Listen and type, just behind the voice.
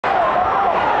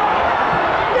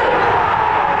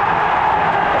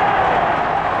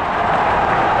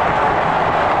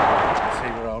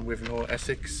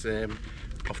Essex,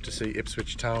 off to see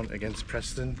Ipswich Town against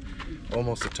Preston.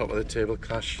 Almost the top of the table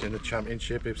clash in the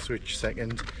Championship. Ipswich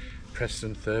second,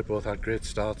 Preston third. Both had great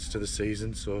starts to the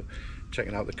season, so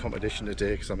checking out the competition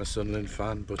today because I'm a Sunderland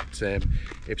fan. But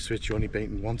Ipswich only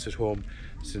beaten once at home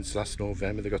since last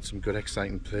November. They've got some good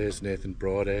exciting players: Nathan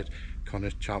Broadhead, Connor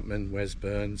Chapman, Wes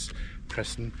Burns.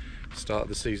 Preston started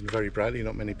the season very brightly.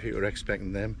 Not many people are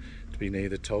expecting them to be near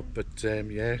the top, but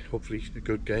yeah, hopefully a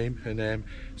good game, and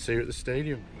see you at the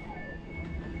stadium.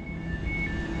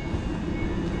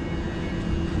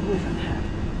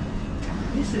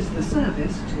 This is the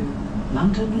service to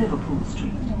London Liverpool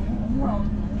Street.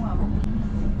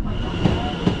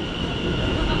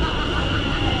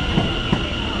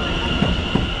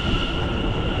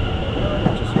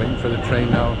 Just waiting for the train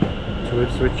now to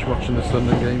Ipswich, watching the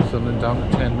Sunderland game. Sunderland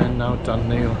down to 10 men now. Dan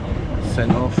Neil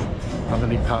sent off.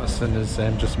 Anthony Patterson has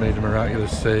just made a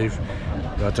miraculous save.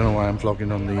 I don't know why I'm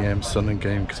vlogging on the Sunderland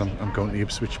game, because I'm going to the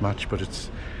Ipswich match, but it's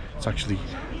actually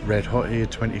red hot here,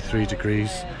 23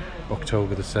 degrees,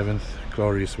 October the 7th,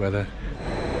 glorious weather.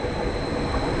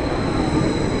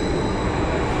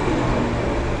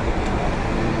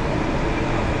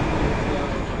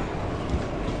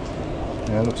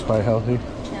 Yeah, it looks quite healthy.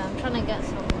 Yeah, I'm trying to get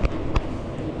some.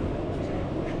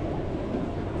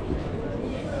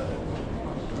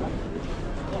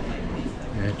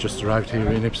 Yeah, just arrived here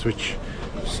in Ipswich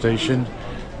station.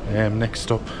 Next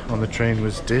stop on the train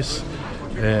was Dis.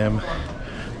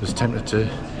 Was tempted to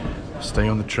stay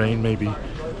on the train, maybe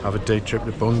have a day trip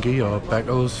to Bungay or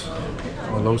Beccles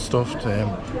or Lowestoft.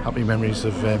 Happy memories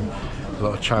of a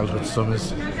lot of childhood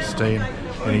summers staying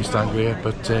in East Anglia,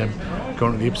 but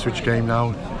going to the Ipswich game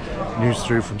now. News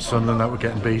through from Sunderland that we're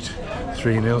getting beat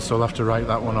 3-0, so I'll have to write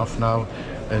that one off now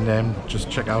and just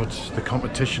check out the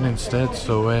competition instead.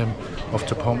 So off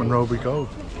to Portman Road we go.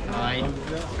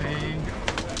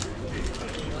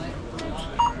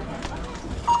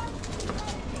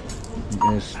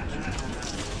 Yes.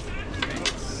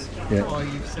 Yeah.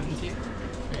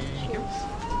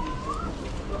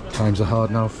 Times are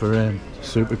hard now for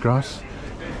Supergrass.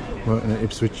 Working at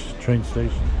Ipswich train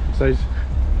station. Says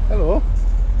hello.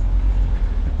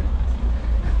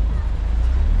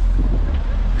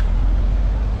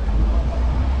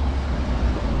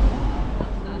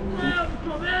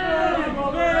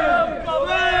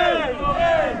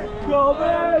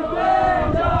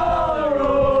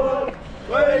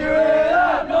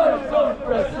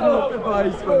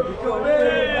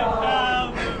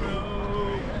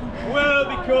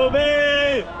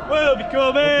 We'll be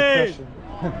coming!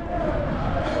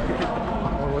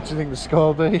 What do you think the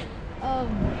score will be?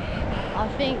 I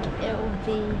think it will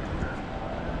be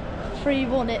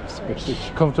 3-1 Ipswich. It's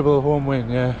a comfortable home win,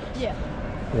 yeah. Yeah.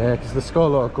 Yeah, because they score a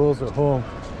lot of goals at home.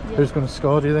 Yeah. Who's going to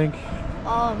score, do you think?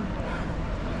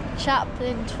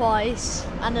 Chapman twice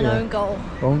and an own goal.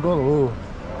 Own goal? Oh,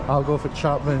 I'll go for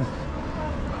Chapman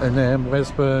and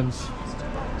Wes Burns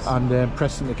and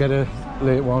Preston to get a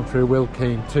late one through Will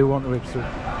Keane. 2-1 to Ipswich.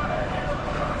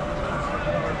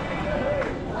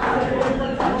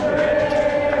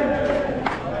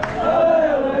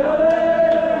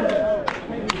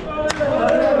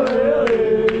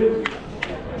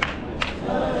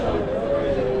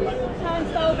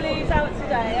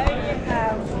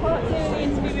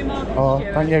 Oh,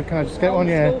 thank you. Can I just get one?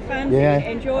 Yeah. Yeah.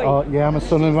 Enjoy. Oh, yeah, I'm a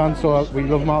Sunderland fan, so we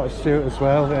love Martin Stewart as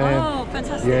well. Oh,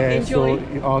 fantastic. Yeah, enjoy.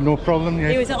 So, oh, no problem.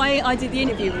 Yeah. He was. I did the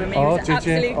interview with him. He Oh, was did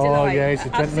you? Oh, yeah, he's a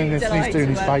gentleman. He's doing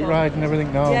his bike ride and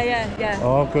everything now. Yeah.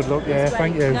 Oh, good luck. Yeah,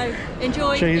 thank you. No,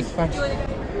 enjoy. Cheers. Thanks. Enjoy.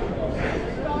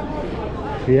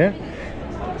 Yeah.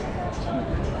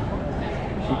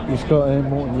 He's got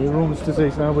motor neurones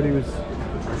disease now, but he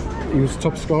was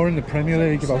top scorer in the Premier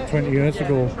League about 20 years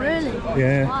ago. Really?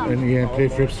 Yeah, Wow. and he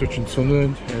played for Ipswich and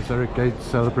Sunderland. There's Eric Gates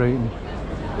celebrating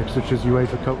Ipswich's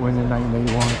UEFA Cup win in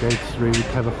 1981. Gates, really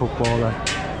clever footballer.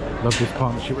 Loved his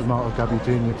partnership with Marco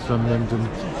Gabbiadini at Sunderland,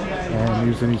 and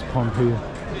using his pomp here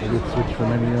at Ipswich for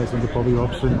many years under Bobby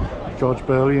Robson. George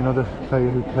Burley, another player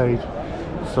who played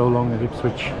so long at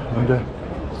Ipswich under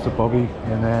Sir Bobby,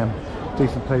 and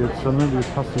decent player at Sunderland. He was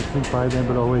past his feet by then,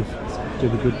 but always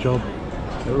did a good job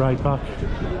at right back.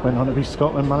 Went on to be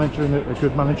Scotland manager and a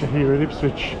good manager here at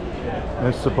Ipswich.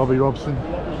 There's Sir Bobby Robson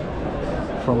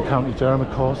from County Durham,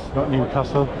 of course, not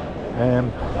Newcastle.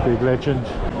 Big legend.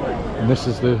 And this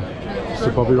is the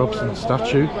Sir Bobby Robson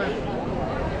statue.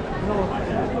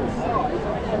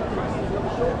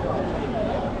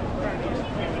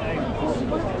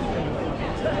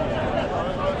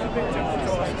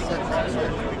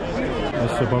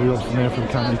 There's Sir Bobby Robson there from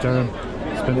County Durham.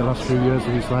 Spent the last few years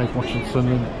of his life watching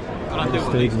Sunderland at the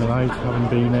stage in the light, having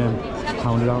been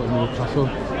hounded out in Newcastle.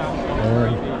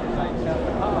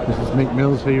 This is Mick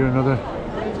Mills here, another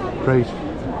great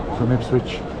from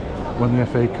Ipswich. Won the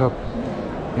FA Cup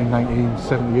in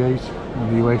 1978 and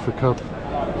the UEFA Cup.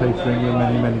 Played for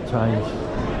England many times.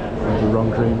 The wrong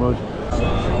Greenwood.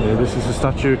 This is a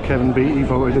statue of Kevin Beattie,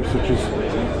 voted Ipswich's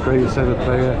greatest ever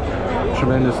player.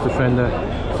 Tremendous defender,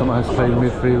 sometimes played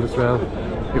midfield as well.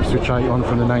 Ipswich icon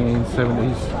from the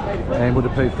 1970s. Would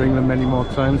have played for England many more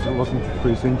times if it wasn't for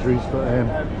his injuries, but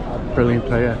brilliant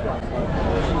player.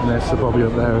 And there's Sir Bobby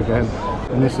up there again.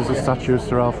 And this is a statue of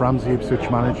Sir Alf Ramsey, Ipswich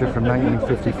manager from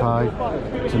 1955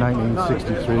 to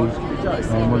 1963.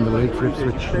 Won the league for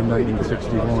Ipswich in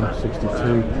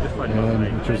 1961-62,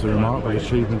 which was a remarkable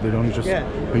achievement. They'd only just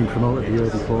been promoted the year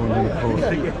before, and then of course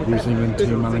he was England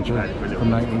team manager from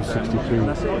 1963 to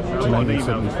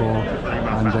 1974,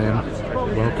 and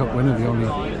World Cup winner, the only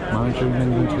manager in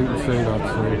England who can say that.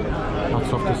 So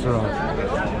hats off to Sir Alf.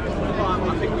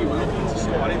 I think we were looking to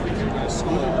score. I didn't think we were going to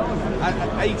score. At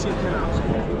 18 minutes.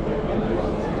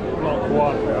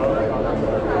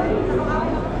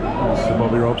 Sir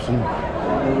Bobby Robson.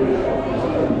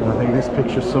 And I think this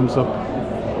picture sums up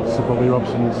Sir Bobby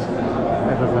Robson's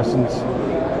effervescence,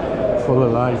 full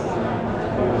of life.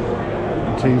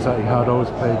 The teams that he had always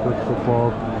played good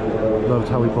football. Loved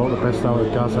how he brought the best out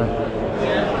of Gaza.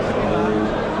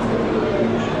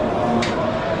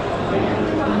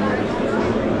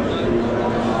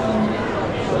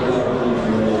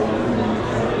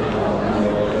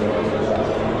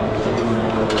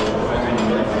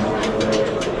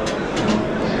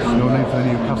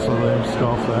 Newcastle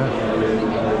scarf there.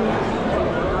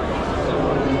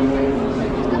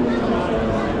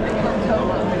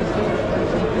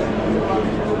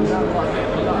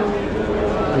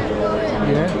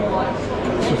 Yeah,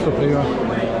 just up here.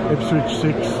 Ipswich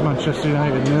 6, Manchester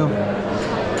United 0.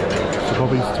 So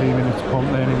Bobby's team in its pomp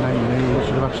then in 1980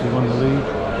 should have actually won the league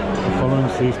the following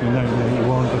season in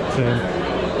 1981, but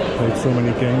played so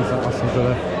many games that Aston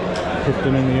Villa picked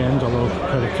them in the end, although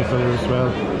credit to Villa as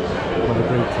well. What a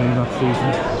great team that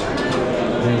season.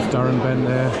 There's Darren Bent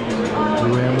there, who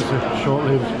was a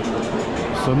short-lived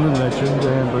Sunderland legend,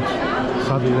 but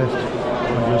sadly left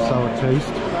under a sour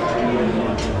taste.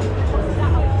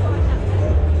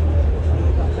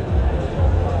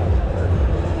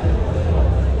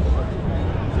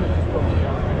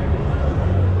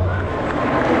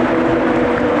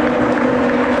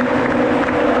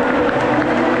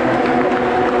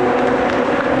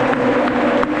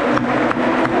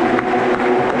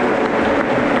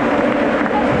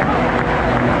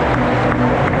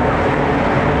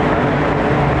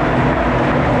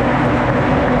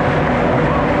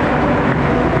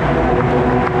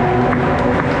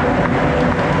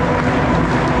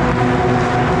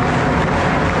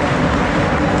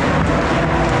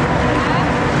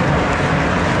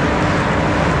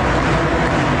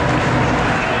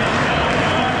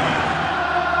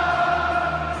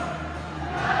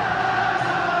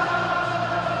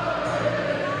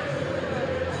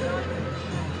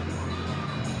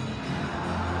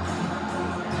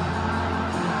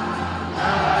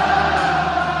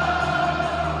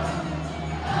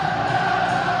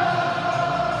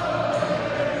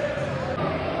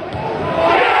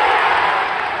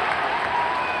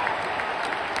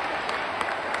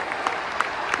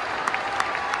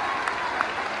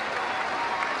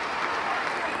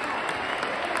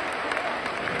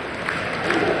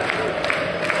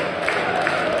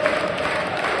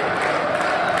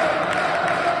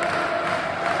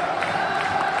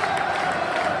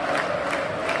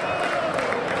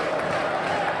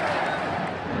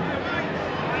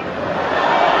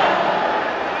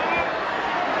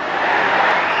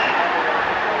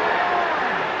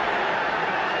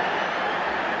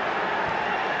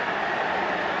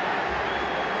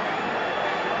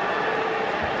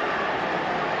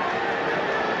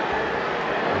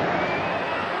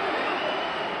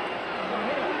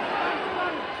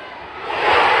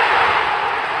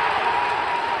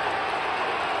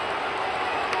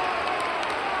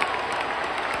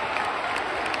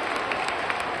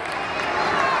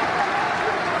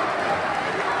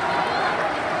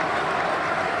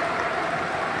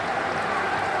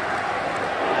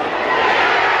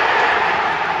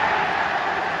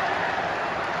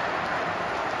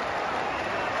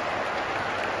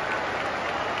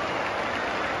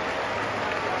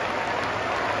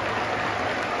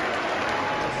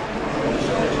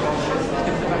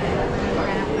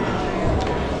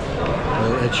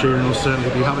 Ed Sheeran will certainly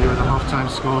be happy with the half-time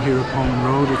score here at Portman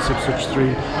Road. It's Ipswich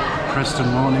 3,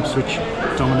 Preston 1. Ipswich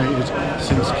dominated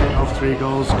since kick-off 3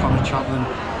 goals. Connor Chaplin,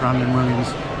 Brandon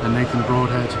Williams and Nathan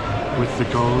Broadhead with the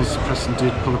goals. Preston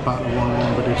did pull it back to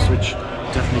 1-1, but Ipswich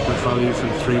definitely good value for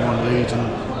the 3-1 lead,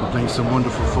 and we're playing some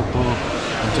wonderful football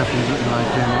and definitely looking like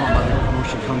automatic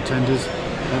promotion contenders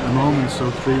at the moment.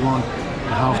 So 3-1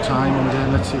 at half time, and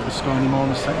then let's see if we score any more in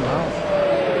the second half.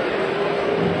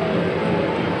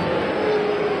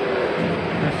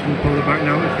 Preston pull it back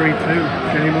now to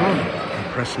 3-2, game on. And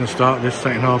Preston will start this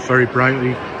second half very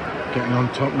brightly, getting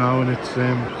on top now, and it's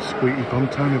squeaky bum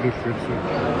time a bit for Ipswich.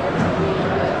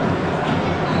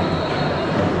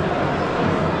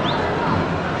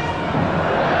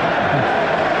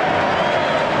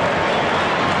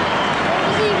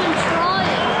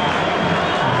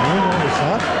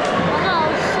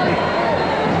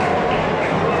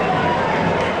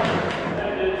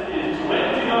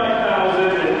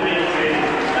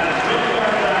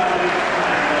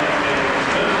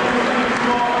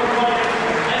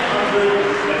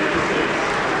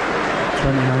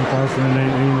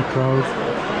 The crowd,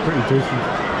 pretty decent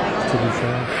to be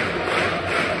fair.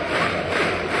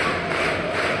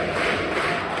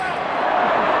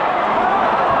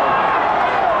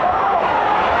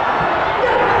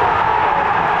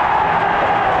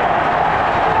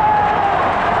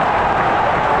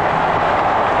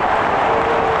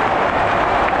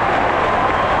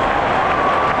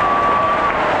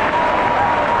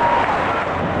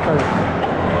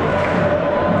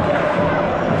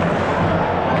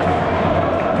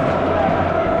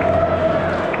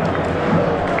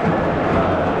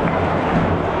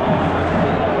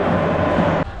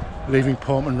 Leaving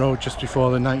Portman Road just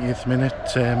before the 90th minute,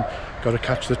 got to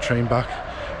catch the train back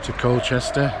to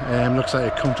Colchester. Looks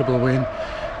like a comfortable win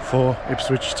for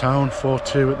Ipswich Town,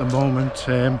 4-2 at the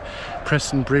moment.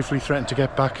 Preston briefly threatened to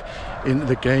get back into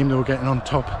the game. They were getting on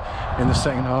top in the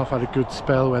second half, had a good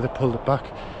spell where they pulled it back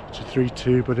to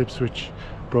 3-2, but Ipswich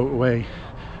broke away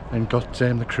and got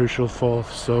the crucial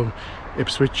fourth. So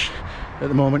Ipswich at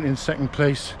the moment in second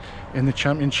place in the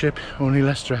championship, only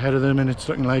Leicester ahead of them, and it's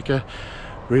looking like a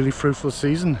really fruitful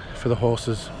season for the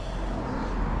horses.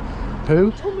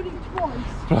 Who? Tommy twice.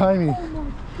 Blimey. Oh my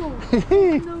god.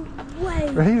 There's no way.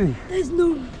 Really? There's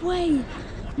no way.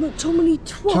 McTominay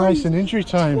twice. Twice in injury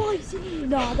time. Twice in injury.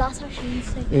 No, that's actually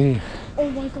insane. Yeah. Oh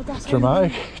my god, that's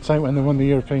Dramatic. unreal. It's like when they won the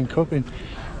European Cup in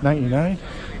 '99.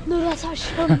 No, that's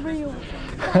actually unreal.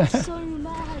 That's so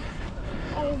mad.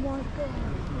 Oh my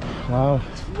god. Wow.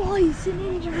 Twice in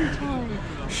injury time.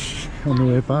 On the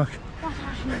way back. That's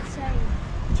actually insane.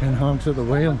 10 hogs at the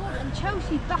wheel. And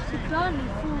Chelsea battered Burnley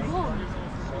 4-1.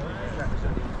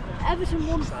 Everton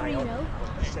won 3-0.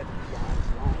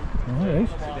 Alright.